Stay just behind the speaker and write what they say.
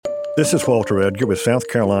This is Walter Edgar with South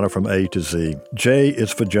Carolina from A to Z. J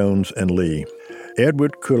is for Jones and Lee.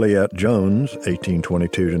 Edward Culliatt Jones,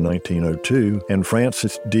 1822 to 1902, and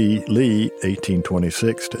Francis D. Lee,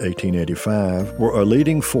 1826 to 1885, were a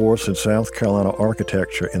leading force in South Carolina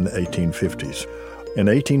architecture in the 1850s. In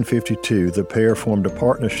 1852, the pair formed a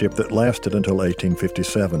partnership that lasted until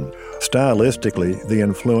 1857. Stylistically, the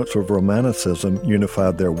influence of Romanticism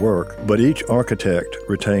unified their work, but each architect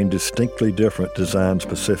retained distinctly different design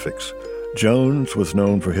specifics. Jones was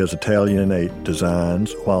known for his Italianate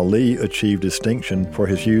designs, while Lee achieved distinction for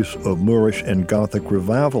his use of Moorish and Gothic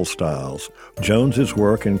Revival styles. Jones's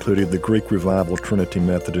work included the Greek Revival Trinity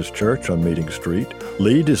Methodist Church on Meeting Street.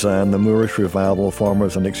 Lee designed the Moorish Revival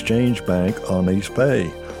Farmers and Exchange Bank on East Bay.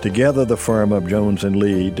 Together, the firm of Jones and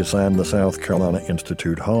Lee designed the South Carolina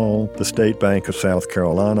Institute Hall, the State Bank of South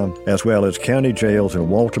Carolina, as well as county jails in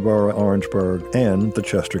Walterboro, Orangeburg, and the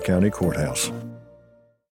Chester County Courthouse.